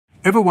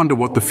Ever wonder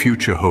what the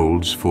future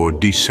holds for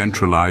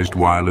decentralized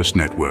wireless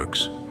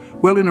networks?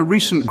 Well, in a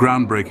recent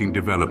groundbreaking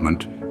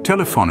development,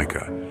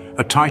 Telefónica,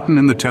 a titan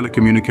in the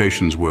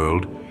telecommunications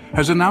world,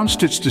 has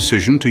announced its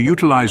decision to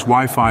utilize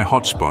Wi-Fi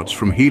hotspots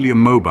from Helium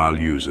mobile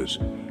users,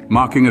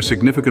 marking a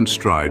significant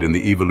stride in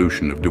the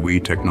evolution of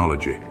DeWi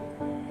technology.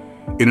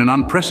 In an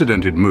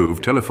unprecedented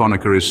move,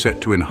 Telefónica is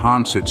set to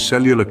enhance its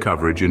cellular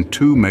coverage in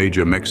two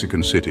major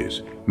Mexican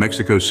cities,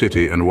 Mexico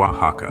City and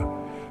Oaxaca,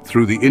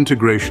 through the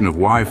integration of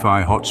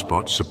Wi-Fi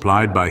hotspots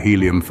supplied by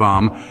Helium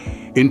Farm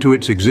into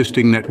its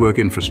existing network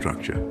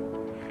infrastructure.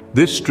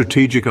 This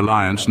strategic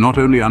alliance not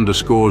only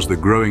underscores the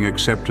growing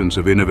acceptance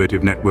of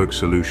innovative network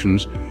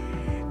solutions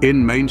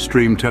in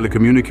mainstream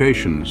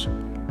telecommunications,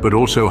 but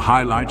also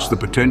highlights the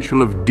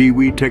potential of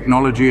DeWi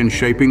technology in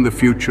shaping the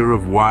future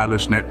of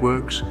wireless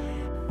networks.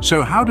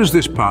 So how does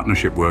this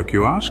partnership work,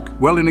 you ask?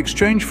 Well, in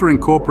exchange for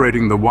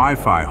incorporating the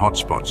Wi-Fi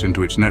hotspots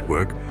into its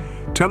network,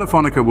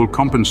 Telefónica will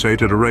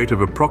compensate at a rate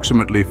of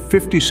approximately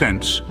 50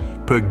 cents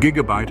per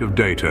gigabyte of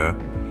data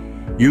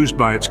used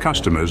by its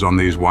customers on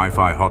these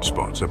Wi-Fi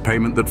hotspots, a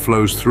payment that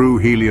flows through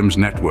Helium's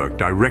network,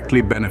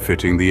 directly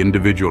benefiting the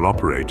individual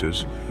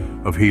operators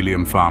of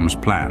Helium Farm's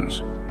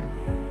plans.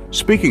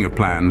 Speaking of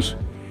plans,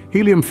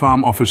 Helium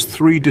Farm offers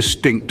 3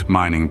 distinct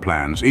mining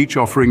plans, each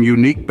offering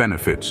unique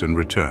benefits and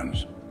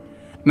returns.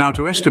 Now,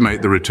 to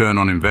estimate the return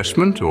on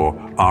investment, or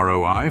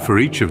ROI, for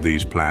each of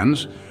these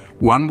plans,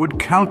 one would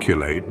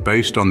calculate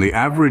based on the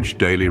average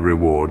daily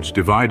rewards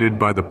divided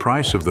by the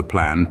price of the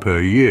plan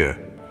per year.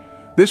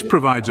 This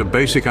provides a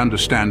basic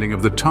understanding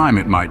of the time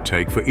it might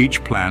take for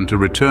each plan to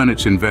return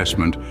its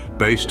investment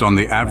based on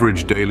the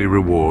average daily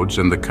rewards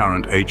and the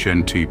current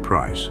HNT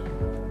price.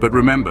 But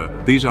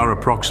remember, these are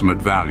approximate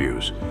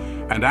values,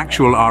 and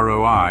actual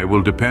ROI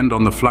will depend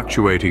on the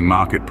fluctuating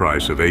market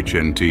price of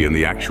HNT and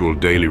the actual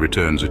daily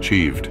returns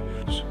achieved.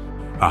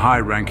 A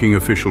high-ranking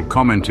official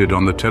commented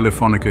on the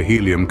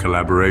Telefónica-Helium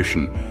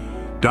collaboration,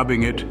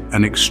 dubbing it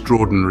an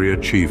extraordinary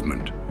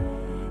achievement,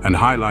 and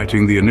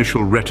highlighting the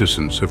initial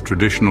reticence of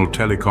traditional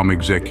telecom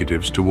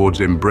executives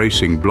towards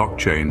embracing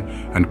blockchain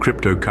and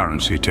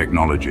cryptocurrency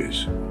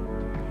technologies.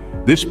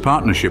 This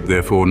partnership,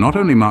 therefore, not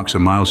only marks a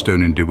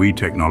milestone in DeWi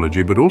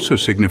technology, but also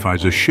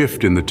signifies a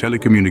shift in the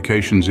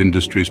telecommunications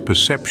industry's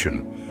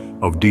perception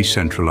of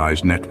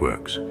decentralized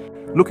networks.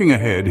 Looking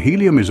ahead,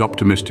 Helium is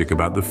optimistic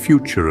about the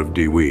future of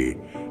DeWi,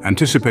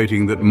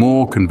 anticipating that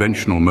more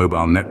conventional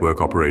mobile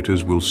network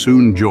operators will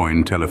soon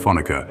join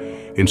Telefónica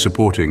in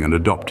supporting and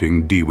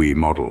adopting DeWi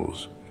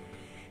models.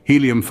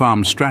 Helium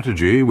Farm's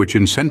strategy, which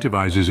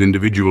incentivizes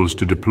individuals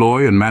to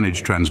deploy and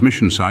manage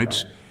transmission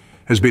sites,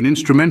 has been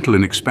instrumental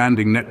in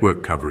expanding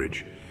network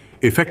coverage,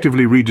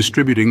 effectively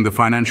redistributing the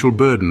financial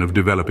burden of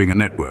developing a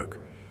network.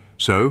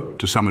 So,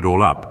 to sum it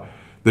all up,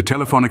 the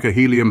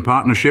Telefónica-Helium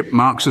partnership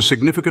marks a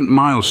significant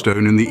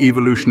milestone in the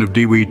evolution of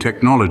DeWi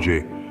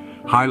technology,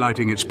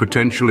 highlighting its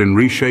potential in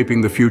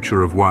reshaping the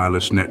future of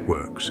wireless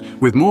networks.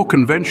 With more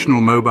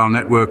conventional mobile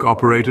network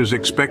operators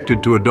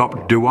expected to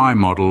adopt DeWi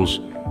models,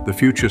 the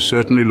future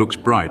certainly looks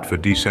bright for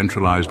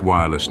decentralized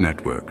wireless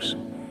networks.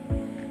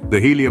 The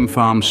Helium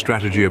Farm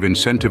strategy of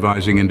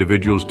incentivizing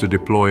individuals to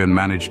deploy and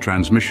manage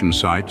transmission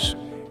sites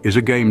is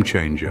a game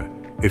changer,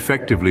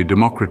 effectively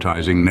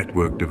democratizing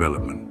network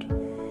development.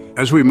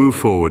 As we move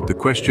forward, the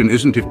question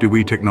isn't if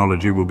DeWi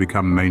technology will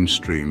become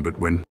mainstream, but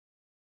when.